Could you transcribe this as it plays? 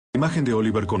imagen de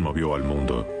Oliver conmovió al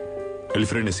mundo. El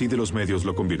frenesí de los medios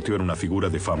lo convirtió en una figura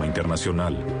de fama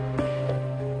internacional.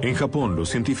 En Japón, los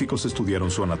científicos estudiaron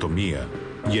su anatomía,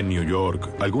 y en New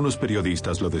York, algunos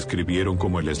periodistas lo describieron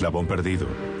como el eslabón perdido.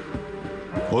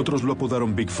 Otros lo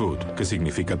apodaron Bigfoot, que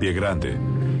significa pie grande.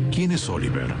 ¿Quién es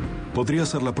Oliver? ¿Podría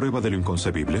ser la prueba de lo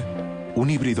inconcebible?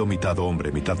 ¿Un híbrido mitad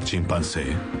hombre, mitad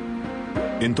chimpancé?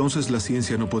 Entonces la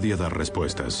ciencia no podía dar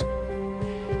respuestas.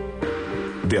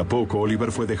 De a poco,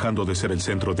 Oliver fue dejando de ser el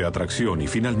centro de atracción y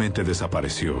finalmente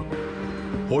desapareció.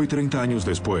 Hoy, 30 años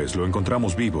después, lo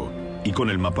encontramos vivo, y con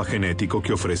el mapa genético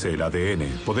que ofrece el ADN,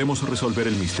 podemos resolver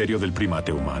el misterio del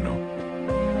primate humano.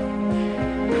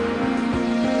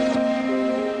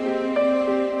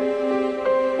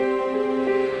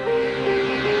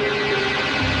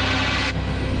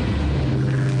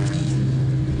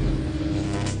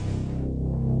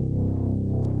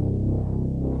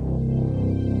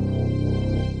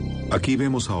 Aquí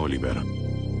vemos a Oliver,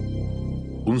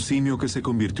 un simio que se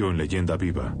convirtió en leyenda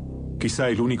viva, quizá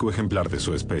el único ejemplar de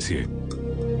su especie.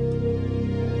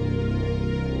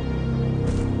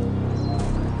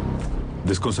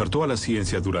 Desconcertó a la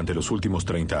ciencia durante los últimos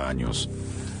 30 años.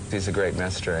 He's a great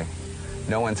mystery.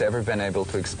 No one's ever been able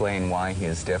to explain why he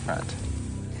is different.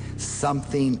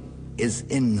 Something is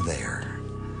in there,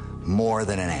 more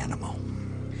than an animal.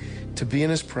 To be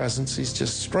in his presence, he's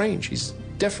just strange. He's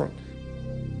different.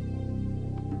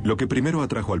 Lo que primero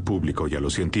atrajo al público y a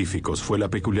los científicos fue la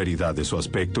peculiaridad de su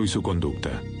aspecto y su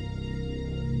conducta.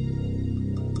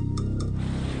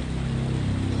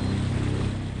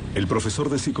 El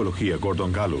profesor de psicología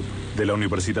Gordon Gallup, de la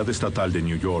Universidad Estatal de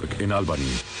New York en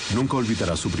Albany, nunca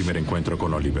olvidará su primer encuentro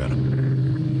con Oliver.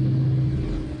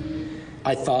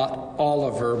 I thought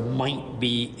Oliver might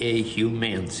be a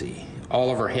humancy.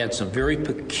 Oliver had some very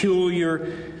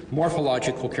peculiar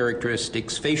morphological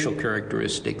characteristics, facial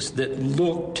characteristics that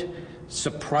looked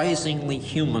surprisingly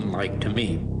human-like to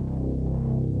me.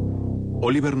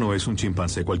 Oliver no es un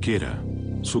chimpancé cualquiera.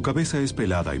 Su cabeza es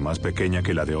pelada y más pequeña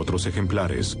que la de otros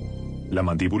ejemplares. La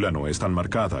mandíbula no es tan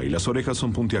marcada y las orejas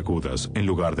son puntiagudas en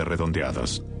lugar de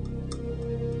redondeadas.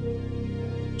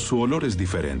 Su olor es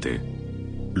diferente.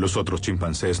 Los otros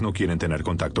chimpancés no quieren tener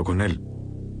contacto con él.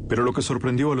 Pero lo que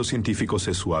sorprendió a los científicos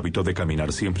es su hábito de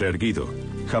caminar siempre erguido,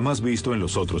 jamás visto en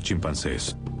los otros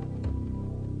chimpancés.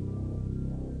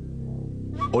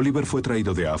 Oliver fue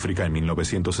traído de África en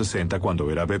 1960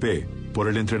 cuando era bebé por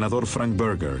el entrenador Frank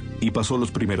Berger y pasó los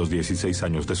primeros 16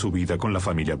 años de su vida con la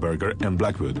familia Berger en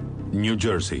Blackwood, New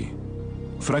Jersey.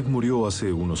 Frank murió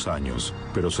hace unos años,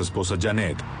 pero su esposa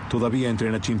Janet todavía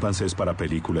entrena chimpancés para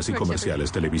películas y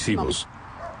comerciales televisivos.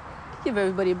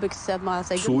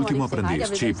 Su último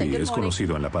aprendiz, Chippy, es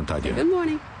conocido en la pantalla. Good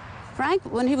morning. Frank,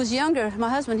 when he was younger, my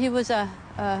husband, he was a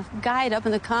guide up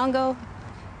in the Congo.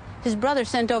 His brother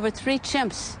sent over 3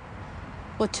 chimps.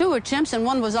 Well, 2 were chimps and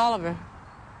 1 was Oliver.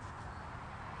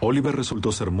 Oliver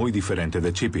resultó ser muy diferente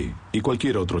de Chippy y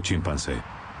cualquier otro chimpancé.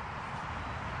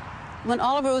 When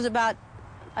Oliver was about,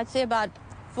 I'd say about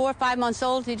 4 or 5 months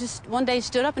old, he just one day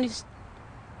stood up and he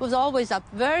was always up.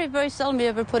 Very, very seldom he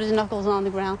ever put his knuckles on the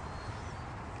ground.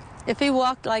 If he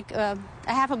walked like a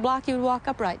half a block, he would walk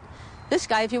upright. This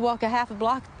guy, if you walk a half a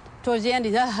block, towards the end,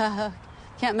 he's,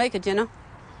 can't make it, you know.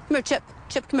 Come here, Chip.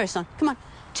 Chip, come here, son. Come on.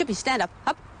 Chippy, stand up.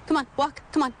 Up. Come on, walk.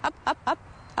 Come on. Up, up, up,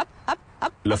 up, up,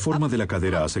 up. La forma de la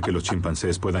cadera hace que los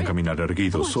chimpancés puedan caminar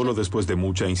erguidos solo después de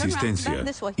mucha insistencia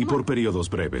y por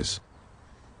periodos breves.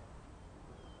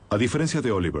 A diferencia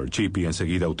de Oliver, Chippy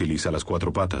enseguida utiliza las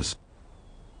 4 patas.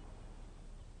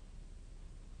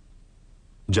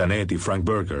 Janet y Frank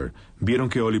Berger vieron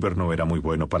que Oliver no era muy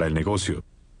bueno para el negocio,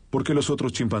 porque los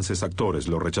otros chimpancés actores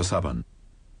lo rechazaban.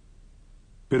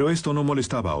 Pero esto no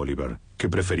molestaba a Oliver, que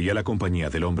prefería la compañía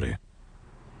del hombre.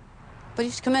 But he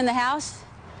used to come in the house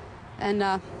and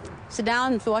sit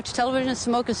down and watch television and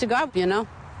smoke a cigar, you know.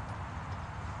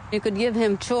 You could give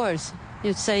him chores.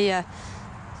 You'd say,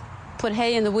 put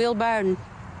hay in the wheelbarrow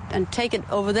and take it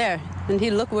over there. And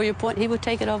he'd look where you point, he would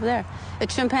take it over there. A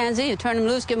chimpanzee, you turn him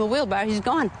loose, give him a wheelbarrow, he's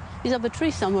gone. He's up a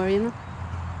tree somewhere, you know.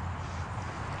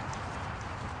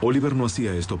 Oliver no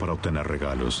hacía esto para obtener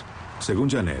regalos. Según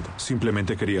Janet,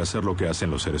 simplemente quería hacer lo que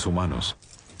hacen los seres humanos.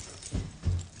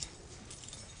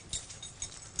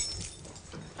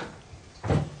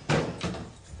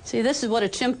 See, this is what a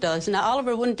chimp does. Now,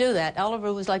 Oliver wouldn't do that.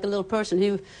 Oliver was like a little person. He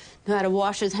knew how to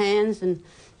wash his hands and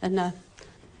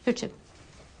here, Chip.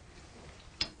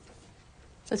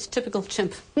 That's typical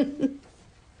chimp.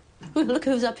 Look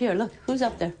who's up here. Look, who's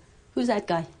up there? Who's that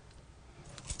guy?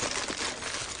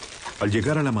 Al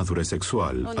llegar a la madurez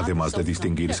sexual, además de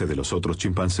distinguirse de los otros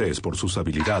chimpancés por sus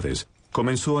habilidades,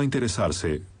 comenzó a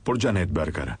interesarse por Janet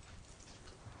Berger.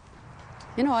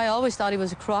 You know, I always thought he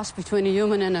was a cross between a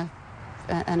human and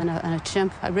a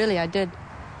chimp. I did.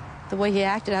 The way he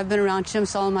acted, I've been around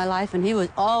chimps all my life, and he was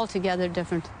altogether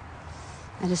different.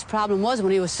 And his problem was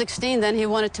when he was 16, then he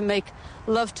wanted to make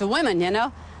love to women, you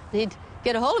know. He'd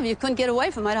get a hold of you, couldn't get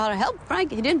away from it. I'd help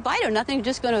Frank. He didn't bite or nothing, he was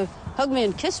just going to hug me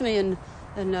and kiss me and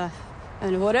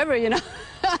whatever, you know.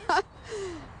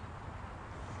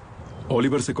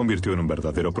 Oliver se convirtió en un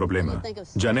verdadero problema.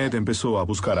 Janet empezó a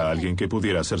buscar a alguien que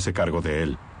pudiera hacerse cargo de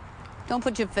él. Don't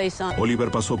put your face on.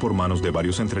 Oliver pasó por manos de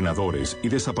varios entrenadores y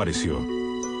desapareció.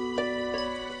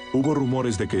 Hubo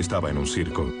rumores de que estaba en un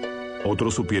circo.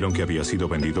 Otros supieron que había sido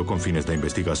vendido con fines de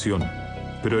investigación,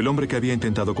 pero el hombre que había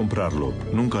intentado comprarlo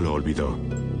nunca lo olvidó.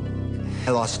 I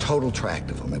lost total track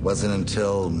of him. It wasn't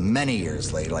until many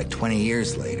years later, like 20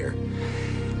 years later,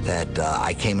 that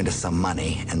I came into some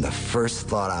money, and the first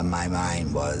thought on my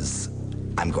mind was,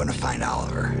 I'm going to find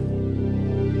Oliver.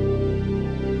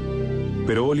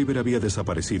 Pero Oliver había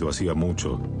desaparecido hacía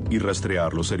mucho, y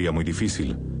rastrearlo sería muy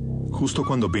difícil. Justo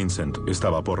cuando Vincent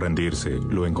estaba por rendirse,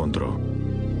 lo encontró.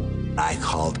 I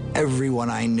called everyone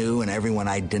I knew and everyone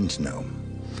I didn't know.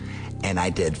 And I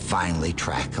did finally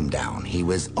track him down. He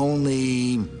was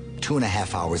only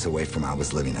 2.5 hours away from where I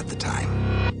was living at the time.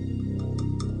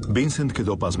 Vincent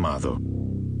quedó pasmado.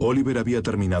 Oliver había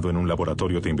terminado en un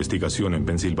laboratorio de investigación en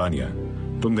Pensilvania,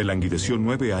 donde languideció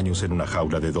 9 años en una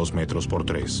jaula de 2 metros por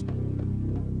 3.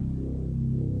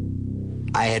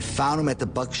 I had found him at the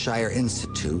Buckshire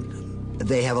Institute.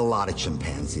 They have a lot of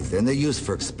chimpanzees there, and they're used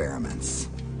for experiments.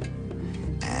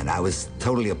 And I was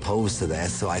totally opposed to that,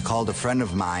 so I called a friend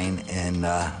of mine in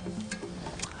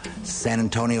San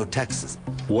Antonio, Texas.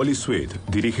 Wally Sweet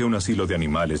dirige un asilo de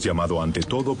animales llamado Ante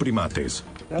Todo Primates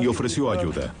y ofreció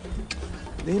ayuda.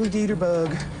 Little Dieterbug.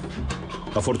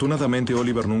 Afortunadamente,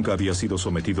 Oliver nunca había sido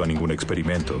sometido a ningún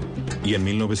experimento, y en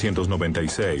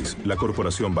 1996, la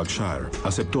corporación Buckshire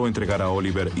aceptó entregar a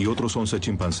Oliver y otros 11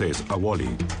 chimpancés a Wally.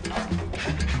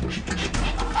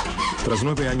 Tras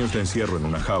 9 años de encierro en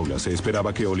una jaula, se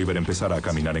esperaba que Oliver empezara a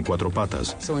caminar en 4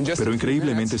 patas, pero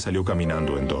increíblemente salió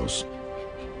caminando en 2.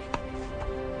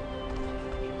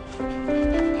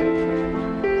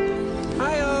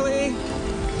 Hi, Ollie.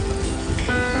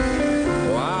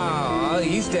 Wow,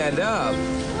 you stand up.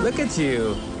 Look at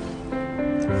you.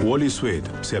 Wally Sweet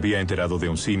se había enterado de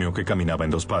un simio que caminaba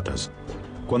en 2 patas.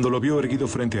 Cuando lo vio erguido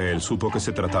frente a él, supo que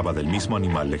se trataba del mismo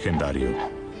animal legendario.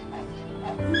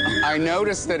 I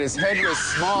noticed that his head was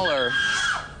smaller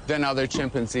than other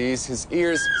chimpanzees, his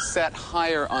ears sat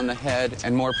higher on the head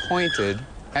and more pointed,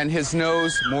 and his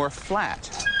nose more flat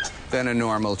than a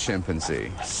normal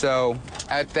chimpanzee. So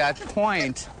at that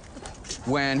point,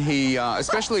 when he,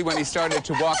 especially when he started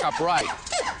to walk upright,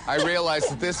 I realized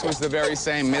that this was the very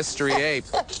same mystery ape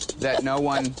that no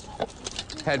one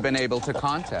had been able to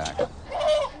contact.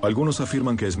 Algunos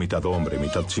afirman que es mitad hombre,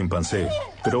 mitad chimpancé,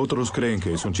 pero otros creen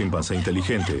que es un chimpancé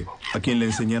inteligente, a quien le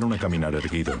enseñaron a caminar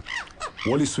erguido.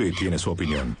 Wally Sweet tiene su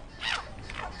opinión.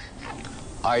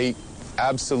 I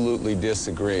absolutely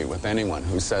disagree with anyone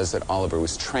who says that Oliver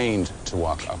was trained to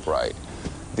walk upright.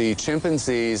 The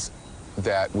chimpanzees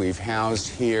that we've housed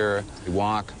here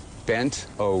walk bent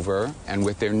over and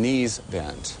with their knees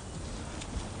bent.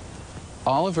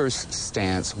 Oliver's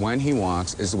stance when he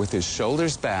walks is with his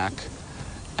shoulders back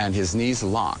and his knees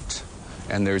locked.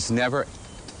 And there's never,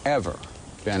 ever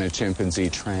been a chimpanzee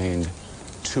trained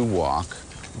to walk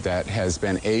that has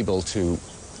been able to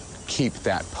keep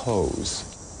that pose.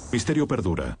 Misterio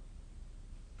perdura.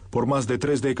 Por más de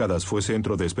 3 décadas fue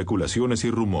centro de especulaciones y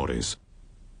rumores.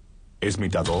 ¿Es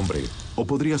mitad hombre o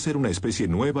podría ser una especie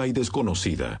nueva y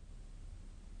desconocida?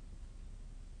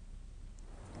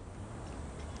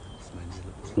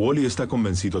 Wally está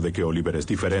convencido de que Oliver es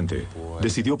diferente.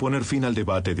 Decidió poner fin al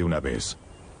debate de una vez.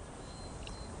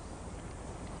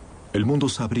 El mundo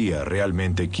sabría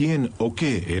realmente quién o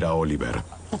qué era Oliver.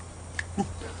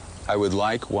 I would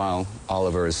like, while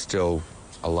Oliver is still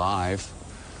alive,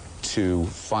 to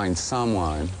find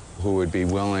someone who would be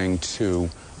willing to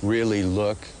really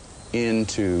look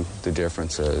into the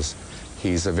differences.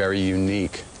 He's a very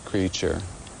unique creature,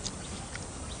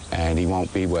 and he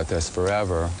won't be with us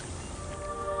forever.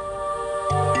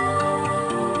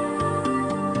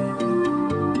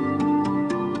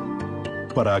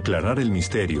 Para aclarar el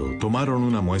misterio, tomaron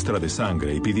una muestra de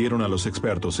sangre y pidieron a los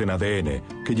expertos en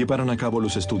ADN que llevaran a cabo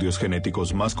los estudios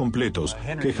genéticos más completos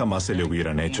que jamás se le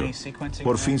hubieran hecho.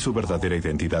 Por fin su verdadera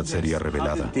identidad sería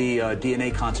revelada. The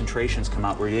DNA concentrations come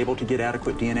out. Were you able to get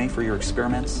adequate DNA for your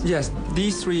experiments? Yes,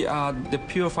 these 3 are the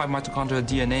purified mitochondrial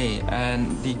DNA,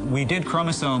 and we did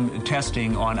chromosome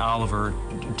testing on Oliver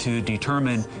to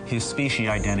determine his species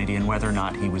identity and whether or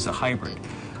not he was a hybrid.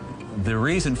 The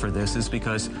reason for this is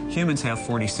because humans have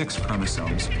 46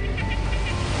 chromosomes.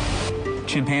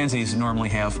 Chimpanzees normally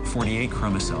have 48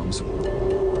 chromosomes.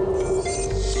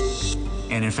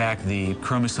 And in fact, the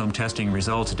chromosome testing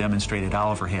results demonstrated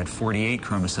Oliver had 48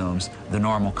 chromosomes, the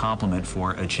normal complement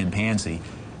for a chimpanzee.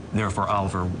 Therefore,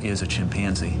 Oliver is a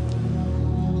chimpanzee.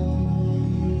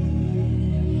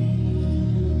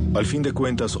 Al fin de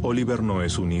cuentas, Oliver no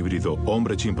es un híbrido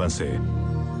hombre-chimpancé,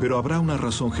 pero ¿habrá una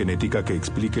razón genética que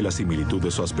explique la similitud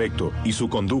de su aspecto y su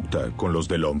conducta con los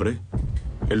del hombre?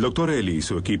 El Dr. Ellie y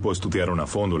su equipo estudiaron a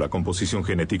fondo la composición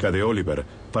genética de Oliver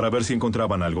para ver si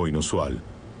encontraban algo inusual.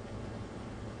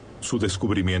 Su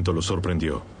descubrimiento lo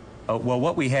sorprendió. Well,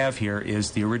 what we have here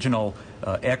is the original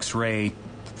X-ray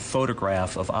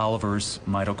photograph of Oliver's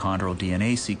mitochondrial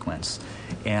DNA sequence.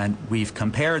 And we've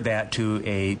compared that to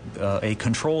a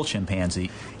control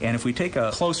chimpanzee. And if we take a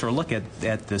closer look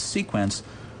at the sequence,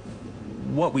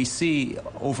 what we see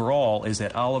overall is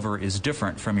that Oliver is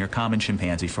different from your common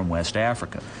chimpanzee from West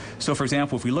Africa. So, for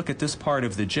example, if we look at this part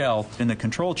of the gel, in the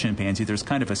control chimpanzee, there's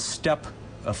kind of a step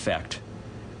effect.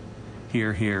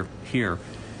 Here, here, here.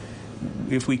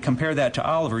 If we compare that to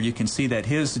Oliver, you can see that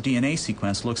his DNA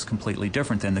sequence looks completely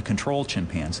different than the control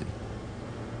chimpanzee.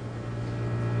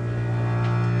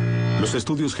 Los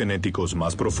estudios genéticos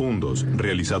más profundos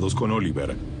realizados con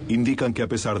Oliver indican que a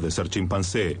pesar de ser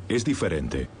chimpancé, es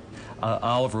diferente.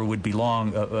 Oliver would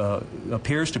belong,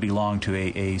 appears to belong to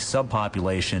a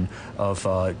subpopulation of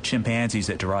chimpanzees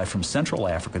that derive from Central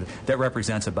Africa. That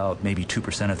represents about maybe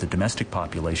 2% of the domestic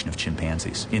population of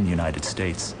chimpanzees in the United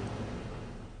States.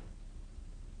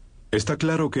 Está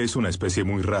claro que es una especie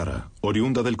muy rara,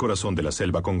 oriunda del corazón de la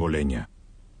selva congoleña.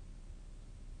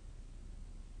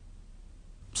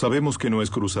 Sabemos que no es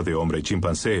cruza de hombre y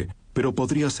chimpancé, pero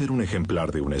 ¿podría ser un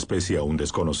ejemplar de una especie aún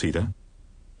desconocida?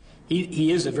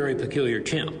 He is a very peculiar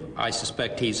chimp. I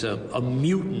suspect he's a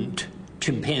mutant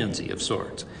chimpanzee of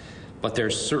sorts. But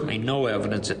there's certainly no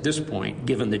evidence at this point,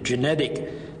 given the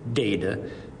genetic data,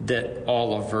 that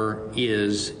Oliver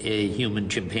is a human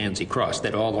chimpanzee cross,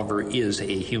 that Oliver is a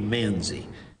humanzee.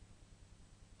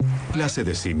 Clase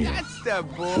de simio.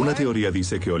 Una teoría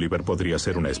dice que Oliver podría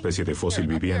ser una especie de fósil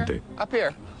viviente.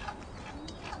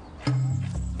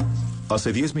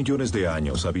 Hace 10 millones de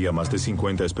años había más de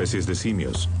 50 especies de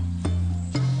simios.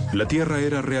 La Tierra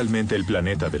era realmente el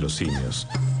planeta de los simios.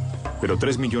 Pero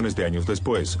 3 millones de años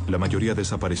después, la mayoría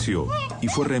desapareció y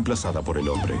fue reemplazada por el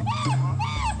hombre.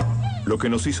 Lo que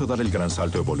nos hizo dar el gran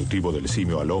salto evolutivo del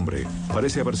simio al hombre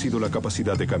parece haber sido la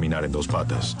capacidad de caminar en dos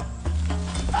patas.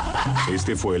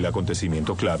 Este fue el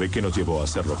acontecimiento clave que nos llevó a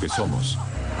ser lo que somos.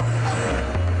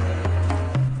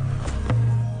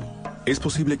 ¿Es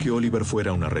posible que Oliver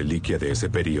fuera una reliquia de ese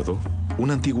periodo? ¿Un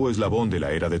antiguo eslabón de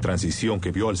la era de transición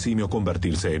que vio al simio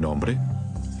convertirse en hombre?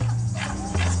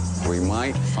 We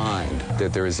might find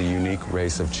that there is a unique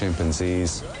race of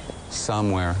chimpanzees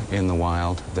somewhere in the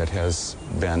wild that has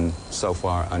been so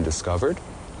far undiscovered.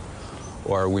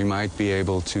 Or we might be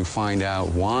able to find out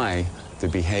why the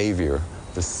behavior,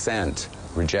 the scent,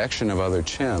 rejection of other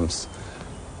chimps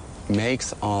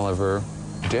makes Oliver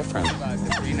different.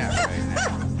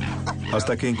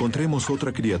 Hasta que encontremos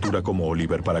otra criatura como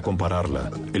Oliver para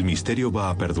compararla, el misterio va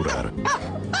a perdurar.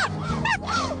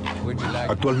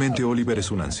 Actualmente Oliver es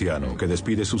un anciano que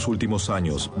despide sus últimos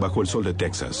años bajo el sol de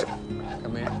Texas.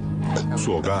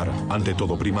 Su hogar, ante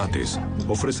todo primates,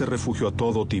 ofrece refugio a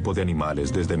todo tipo de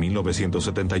animales desde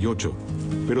 1978,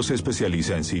 pero se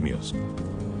especializa en simios.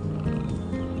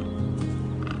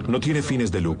 No tiene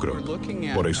fines de lucro,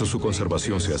 por eso su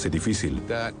conservación se hace difícil.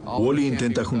 Wally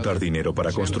intenta juntar dinero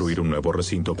para construir un nuevo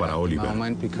recinto para Oliver.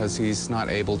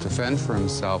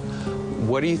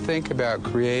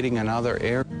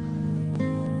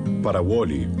 Para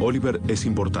Wally, Oliver es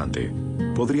importante.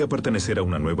 Podría pertenecer a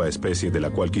una nueva especie de la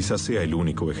cual quizás sea el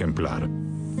único ejemplar.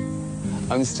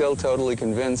 I'm still totally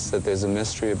convinced that there's a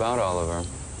mystery about Oliver.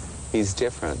 He's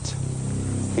different.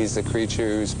 He's a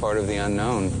creature who's part of the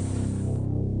unknown.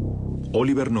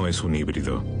 Oliver no es un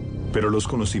híbrido, pero los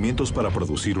conocimientos para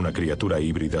producir una criatura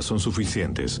híbrida son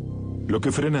suficientes. Lo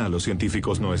que frena a los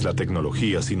científicos no es la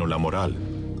tecnología, sino la moral,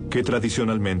 que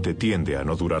tradicionalmente tiende a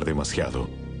no durar demasiado.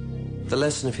 The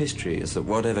lesson of history is that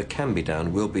whatever can be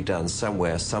done will be done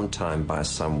somewhere, sometime by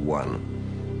someone.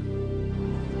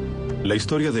 La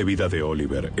historia de vida de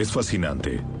Oliver es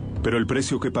fascinante, pero el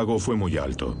precio que pagó fue muy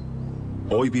alto.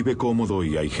 Hoy vive cómodo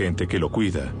y hay gente que lo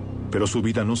cuida, pero su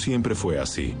vida no siempre fue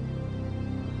así.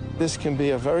 This can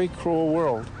be a very cruel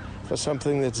world for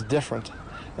something that's different.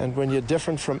 And when you're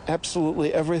different from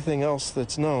absolutely everything else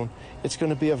that's known, it's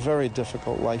going to be a very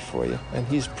difficult life for you. And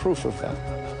he's proof of that.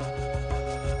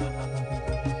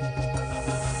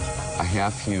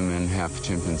 half human, half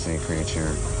chimpanzee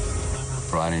creature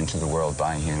brought into the world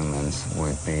by humans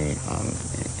would be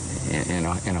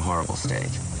in a horrible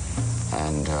state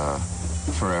and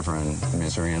forever in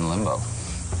misery and limbo.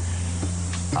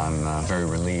 I'm very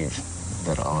relieved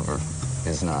that Oliver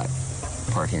is not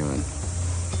part human.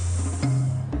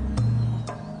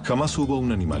 Jamás hubo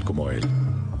un animal como él.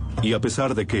 Y a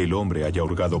pesar de que el hombre haya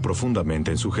hurgado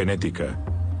profundamente en su genética,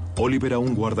 Oliver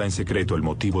aún guarda en secreto el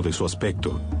motivo de su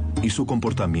aspecto y su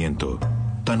comportamiento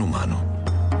tan humano.